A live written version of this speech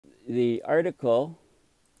the article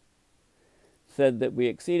said that we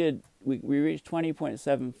reached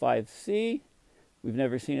 20.75 C. We've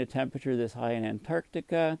never seen a temperature this high in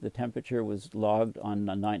Antarctica. The temperature was logged on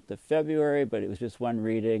the 9th of February, but it was just one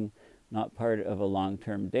reading, not part of a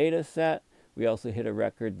long-term data set. We also hit a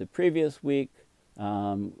record the previous week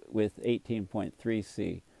with 18.3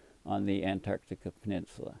 C on the Antarctica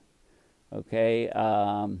Peninsula. Okay,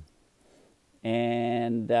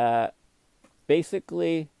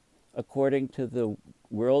 basically, according to the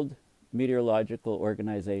World Meteorological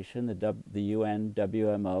Organization, the UN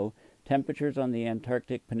WMO, temperatures on the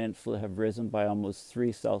Antarctic Peninsula have risen by almost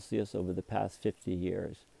 3 Celsius over the past 50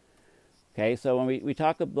 years. Okay, so when we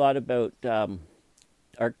talk a lot about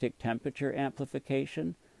Arctic temperature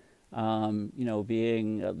amplification, you know,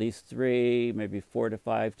 being at least 3, maybe 4 to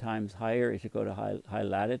 5 times higher as you go to high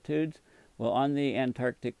latitudes. Well, on the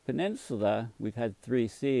Antarctic Peninsula, we've had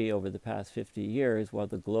 3C over the past 50 years, while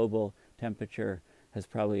the global temperature has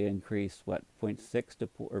probably increased, what, 0.6 to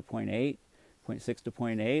or 0.8? 0.6 to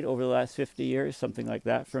 0.8 over the last 50 years, something like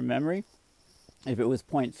that from memory. If it was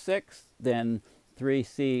 0.6, then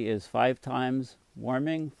 3C is 5 times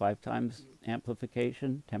warming, 5 times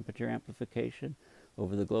amplification, temperature amplification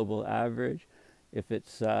over the global average. If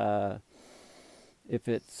it's you know,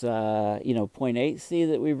 0.8C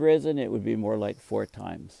that we've risen, it would be more like 4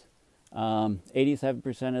 times.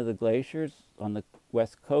 87% of the glaciers on the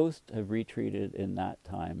west coast have retreated in that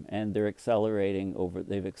time, and they've accelerated over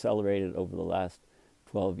the last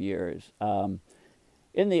 12 years.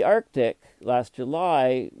 In the Arctic, last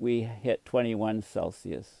July, we hit 21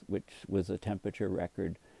 Celsius, which was a temperature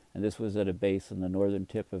record, and this was at a base on the northern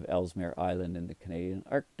tip of Ellesmere Island in the Canadian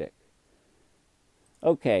Arctic.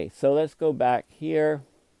 Okay, so let's go back here,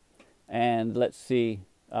 and let's see,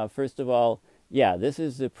 first of all, yeah, this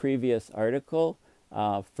is the previous article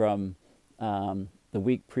from the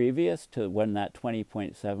week previous to when that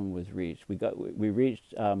 20.7 was reached. We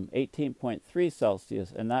reached 18.3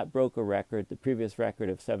 Celsius, and that broke a record, the previous record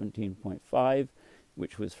of 17.5,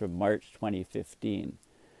 which was from March 2015.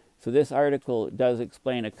 So this article does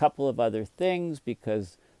explain a couple of other things,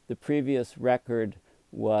 because the previous record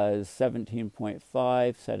was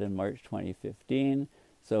 17.5, set in March 2015.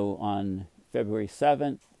 So on February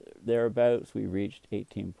 7th, thereabouts, we reached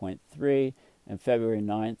 18.3, and February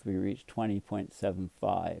 9th, we reached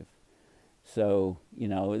 20.75. So, you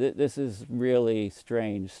know, this is really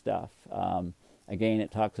strange stuff. Again,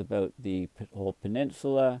 it talks about the whole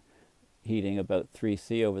peninsula heating about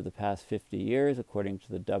 3C over the past 50 years, according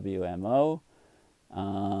to the WMO.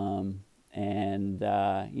 You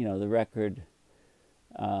know, the record,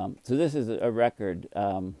 so this is a record,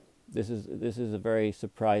 this is a very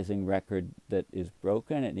surprising record that is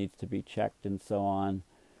broken. It needs to be checked and so on.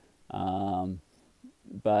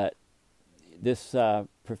 But this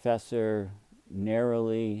Professor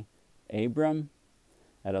Neroli Abram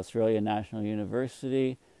at Australian National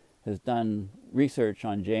University has done research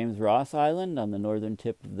on James Ross Island on the northern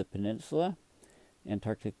tip of the peninsula,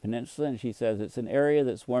 Antarctic Peninsula, and she says it's an area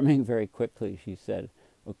that's warming very quickly, she said.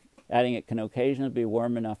 Adding it can occasionally be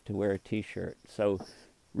warm enough to wear a t-shirt. So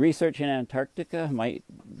research in Antarctica might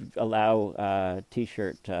allow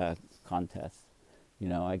t-shirt contests. You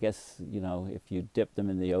know, I guess, you know, if you dip them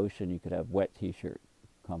in the ocean, you could have wet t-shirt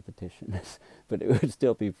competitions, but it would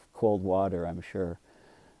still be cold water, I'm sure.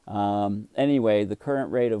 Anyway, the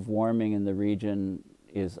current rate of warming in the region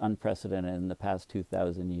is unprecedented in the past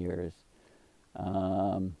 2,000 years.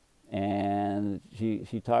 And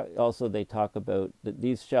they talk about that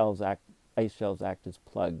these ice shelves act as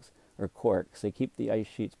plugs or corks. They keep the ice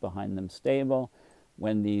sheets behind them stable.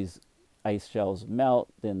 When these ice shelves melt,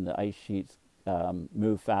 then the ice sheets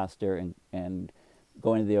move faster and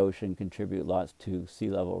go into the ocean, contribute lots to sea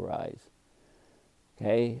level rise.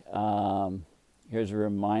 Okay, here's a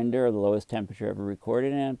reminder of the lowest temperature ever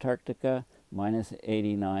recorded in Antarctica, minus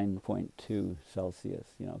 89.2 Celsius.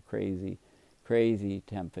 You know, crazy, crazy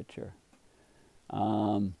temperature.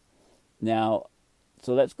 Now,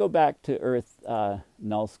 so let's go back to Earth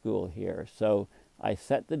Null School here. So I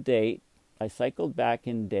set the date, I cycled back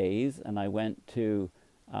in days, and I went to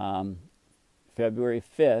February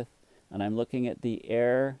 5th, and I'm looking at the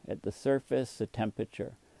air, at the surface, the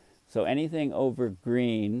temperature. So anything over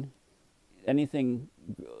green, anything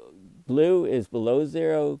blue is below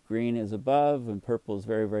 0, green is above, and purple is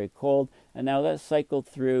very, very cold. And now let's cycle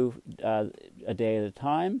through a day at a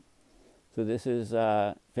time. So this is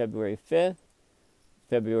February 5th,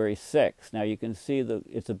 February 6th. Now you can see that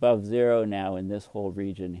it's above 0 now in this whole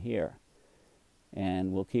region here.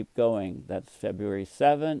 And we'll keep going. That's February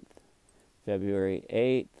 7th, February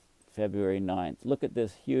 8th, February 9th. Look at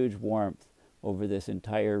this huge warmth over this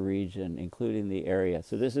entire region, including the area.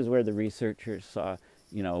 So this is where the researchers saw,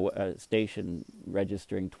 you know, a station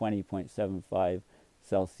registering 20.75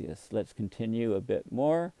 Celsius. Let's continue a bit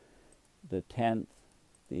more. The 10th,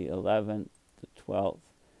 the 11th, the 12th,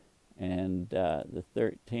 and the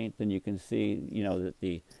 13th, and you can see, you know, that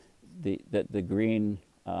the green,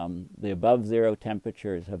 the above zero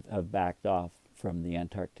temperatures have backed off from the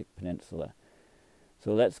Antarctic Peninsula.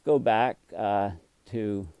 So let's go back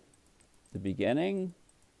to the beginning,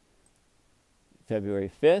 February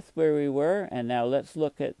 5th, where we were, and now let's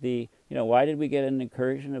look at the, you know, why did we get an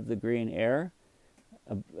incursion of the green air,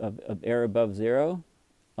 of air above zero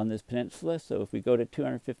on this peninsula? So if we go to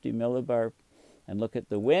 250 millibar and look at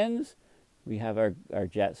the winds, we have our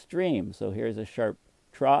jet stream. So here's a sharp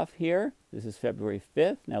trough here. This is February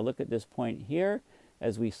 5th. Now look at this point here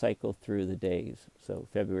as we cycle through the days. So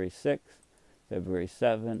February 6th, February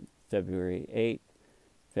 7th, February 8th,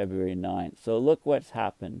 February 9th. So look what's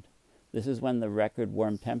happened. This is when the record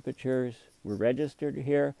warm temperatures were registered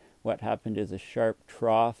here. What happened is a sharp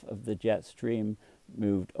trough of the jet stream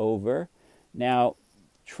moved over. Now,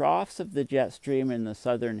 troughs of the jet stream in the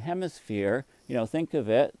southern hemisphere, you know, think of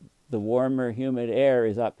it, the warmer humid air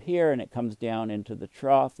is up here and it comes down into the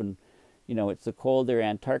trough, and, you know, it's the colder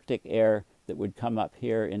Antarctic air that would come up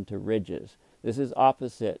here into ridges. This is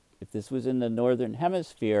opposite. If this was in the northern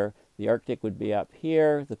hemisphere, the Arctic would be up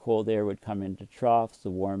here, the cold air would come into troughs,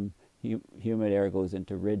 the warm humid air goes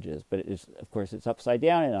into ridges. But it is, of course, it's upside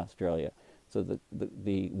down in Australia. So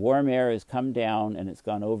the warm air has come down and it's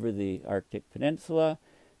gone over the Arctic Peninsula.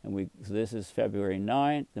 And so this is February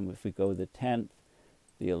 9th, and if we go the 10th,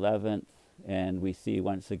 the 11th, and we see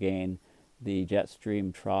once again the jet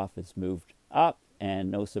stream trough has moved up, and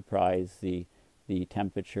no surprise, the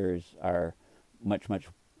temperatures are much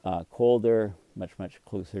colder, much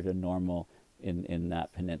closer to normal in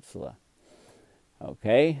that peninsula.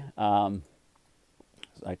 Okay, so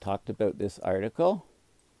I talked about this article.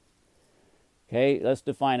 Okay, let's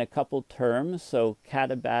define a couple terms. So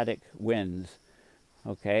katabatic winds.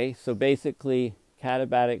 Okay, so basically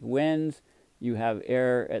katabatic winds, you have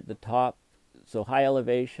air at the top, so high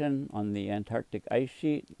elevation on the Antarctic ice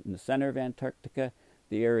sheet in the center of Antarctica,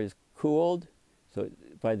 the air is cooled so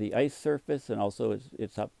by the ice surface, and also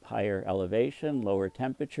it's up higher elevation, lower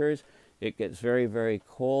temperatures. It gets very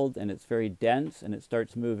cold and it's very dense and it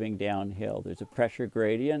starts moving downhill. There's a pressure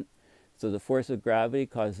gradient, so the force of gravity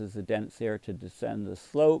causes the dense air to descend the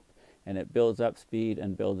slope, and it builds up speed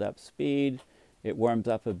and builds up speed. It warms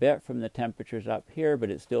up a bit from the temperatures up here, but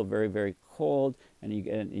it's still very cold, and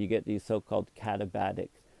you get these so-called katabatic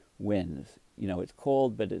winds. You know, it's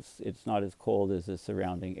cold, but it's not as cold as the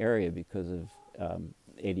surrounding area because of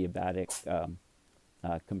adiabatic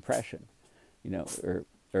compression, you know,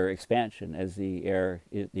 or expansion. As the air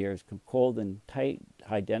is cold and tight,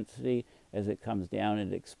 high density. As it comes down,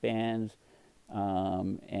 it expands,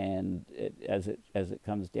 and as it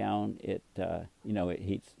comes down, it you know, it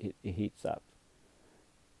heats up.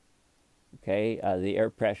 Okay, the air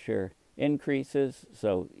pressure increases,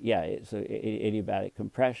 so yeah, it's adiabatic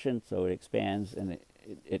compression, so it expands and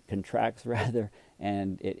it contracts rather,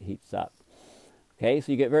 and it heats up. Okay,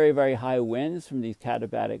 so you get very high winds from these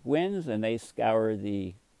katabatic winds, and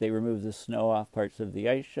they remove the snow off parts of the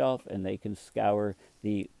ice shelf, and they can scour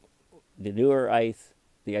the newer ice,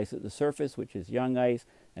 the ice at the surface, which is young ice,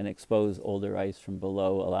 and expose older ice from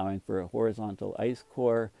below, allowing for a horizontal ice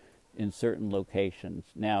core in certain locations.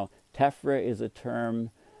 Now, Tephra is a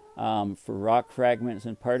term for rock fragments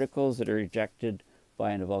and particles that are ejected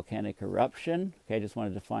by a volcanic eruption. Okay, I just want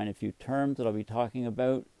to define a few terms that I'll be talking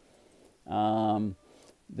about.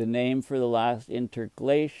 The name for the last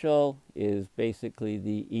interglacial is basically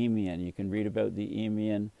the Eemian. You can read about the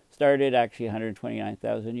Eemian. Started actually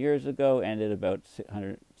 129,000 years ago, ended about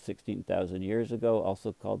 116,000 years ago,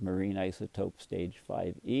 also called marine isotope stage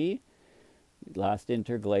 5e. Last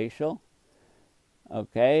interglacial.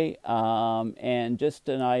 Okay, and just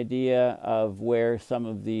an idea of where some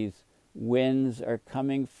of these winds are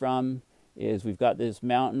coming from is we've got this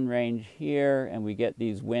mountain range here, and we get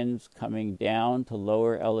these winds coming down to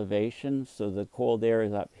lower elevations. So the cold air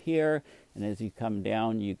is up here, and as you come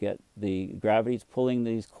down, you get the gravity's pulling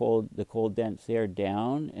the cold dense air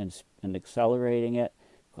down and accelerating it,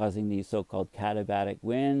 causing these so-called katabatic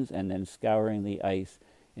winds, and then scouring the ice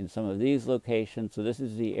in some of these locations. So this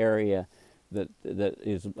is the area that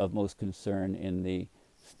is of most concern in the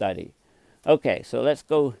study. Okay, so let's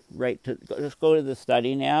go to the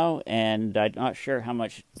study now, and I'm not sure how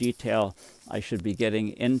much detail I should be getting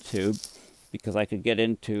into, because I could get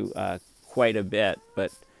into quite a bit.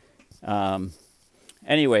 But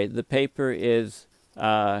anyway, the paper is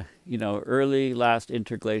you know, early last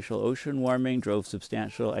interglacial ocean warming drove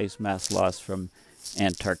substantial ice mass loss from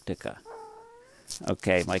Antarctica.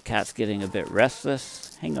 Okay, my cat's getting a bit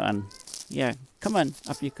restless. Hang on. Yeah, come on,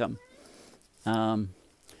 up you come.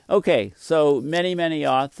 Okay, so many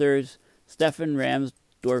authors. Stefan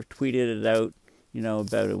Ramsdorf tweeted it out, you know,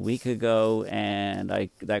 about a week ago, and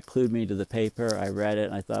that clued me to the paper. I read it,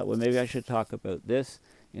 and I thought, well, maybe I should talk about this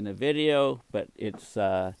in a video, but it's,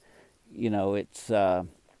 you know,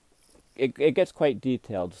 it gets quite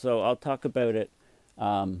detailed. So I'll talk about it.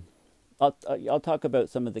 I'll talk about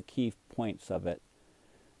some of the key points of it.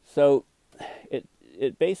 So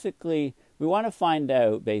it basically, we want to find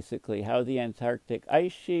out basically how the Antarctic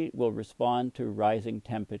ice sheet will respond to rising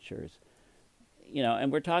temperatures. You know,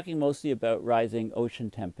 and we're talking mostly about rising ocean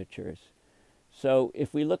temperatures. So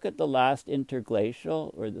if we look at the last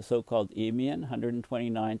interglacial, or the so-called Eemian,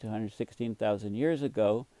 129 to 116,000 years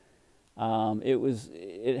ago,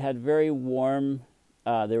 it had very warm,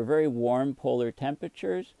 there were very warm polar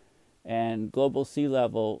temperatures, and global sea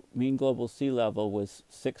level, mean global sea level was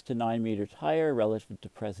 6 to 9 meters higher relative to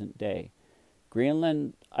present day.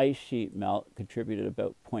 Greenland ice sheet melt contributed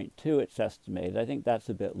about 0.2, it's estimated. I think that's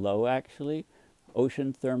a bit low, actually.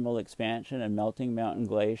 Ocean thermal expansion and melting mountain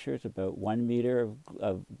glaciers, about 1 meter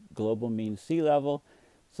of global mean sea level.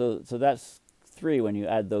 So that's 3 when you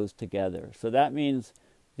add those together. So that means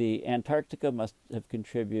the Antarctica must have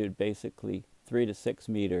contributed basically 3 to 6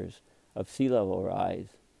 meters of sea level rise.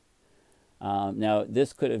 Now,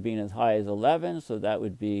 this could have been as high as 11, so that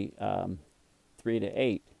would be 3 to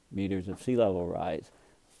 8 meters of sea level rise.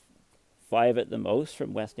 5 at the most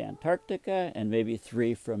from West Antarctica, and maybe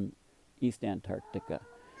 3 from East Antarctica.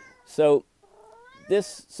 So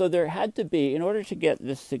there had to be, in order to get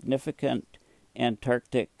this significant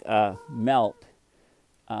Antarctic melt,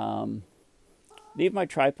 leave my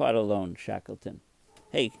tripod alone, Shackleton.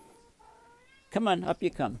 Hey, come on, up you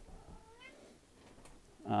come.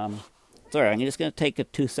 Sorry, I'm just going to take a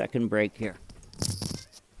 2-second break here.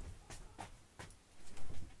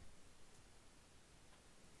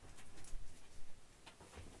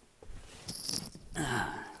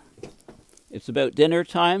 It's about dinner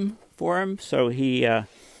time for him, so he,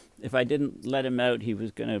 if I didn't let him out, he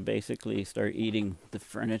was going to basically start eating the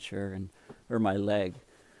furniture or my leg.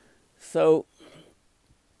 So,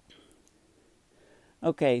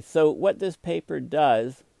 okay, so what this paper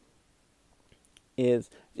does is,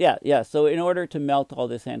 so in order to melt all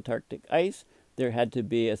this Antarctic ice, there had to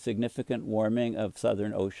be a significant warming of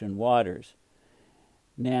southern ocean waters.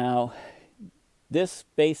 Now, this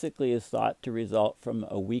basically is thought to result from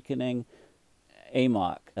a weakening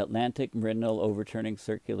AMOC, Atlantic Meridional Overturning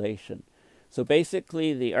Circulation. So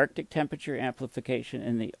basically, the Arctic temperature amplification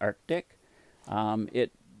in the Arctic,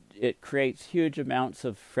 it creates huge amounts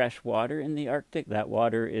of fresh water in the Arctic. That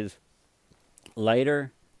water is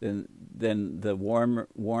lighter than the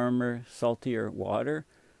warmer, saltier water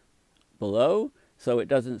below, so it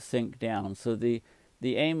doesn't sink down. So the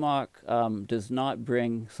AMOC does not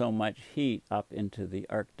bring so much heat up into the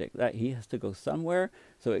Arctic. That heat has to go somewhere,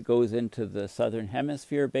 so it goes into the southern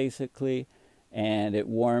hemisphere basically, and it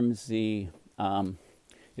warms the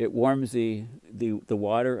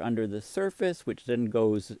water under the surface, which then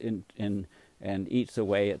goes in and eats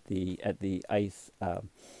away at the ice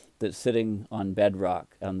that's sitting on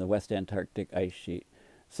bedrock on the West Antarctic Ice Sheet.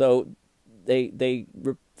 So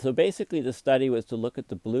so basically the study was to look at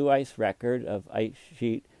the blue ice record of ice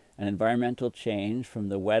sheet and environmental change from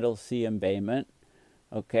the Weddell Sea embayment.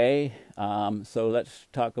 Okay, so let's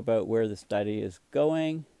talk about where the study is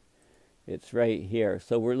going. It's right here.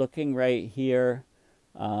 So we're looking right here.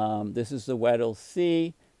 This is the Weddell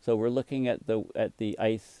Sea. So we're looking at the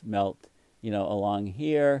ice melt, you know, along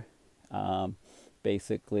here,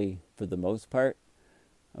 basically for the most part.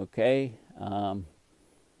 Okay.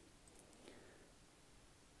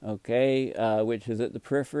 Which is at the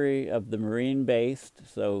periphery of the marine-based,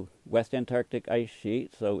 so West Antarctic Ice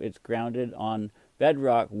Sheet. So it's grounded on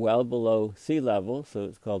bedrock well below sea level, so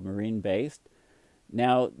it's called marine-based.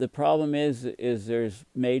 Now, the problem is there's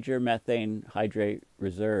major methane hydrate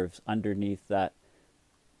reserves underneath that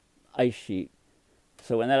ice sheet.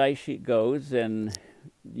 So when that ice sheet goes, then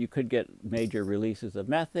you could get major releases of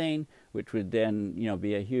methane, which would then, you know,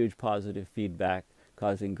 be a huge positive feedback,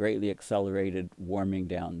 causing greatly accelerated warming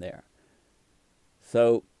down there.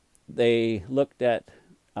 So they looked at,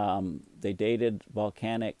 they dated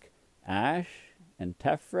volcanic ash and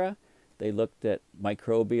tephra. They looked at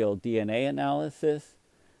microbial DNA analysis.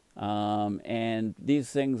 And these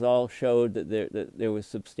things all showed that there was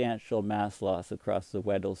substantial mass loss across the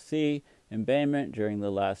Weddell Sea embayment during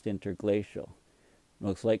the last interglacial.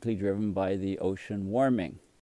 most likely driven by the ocean warming.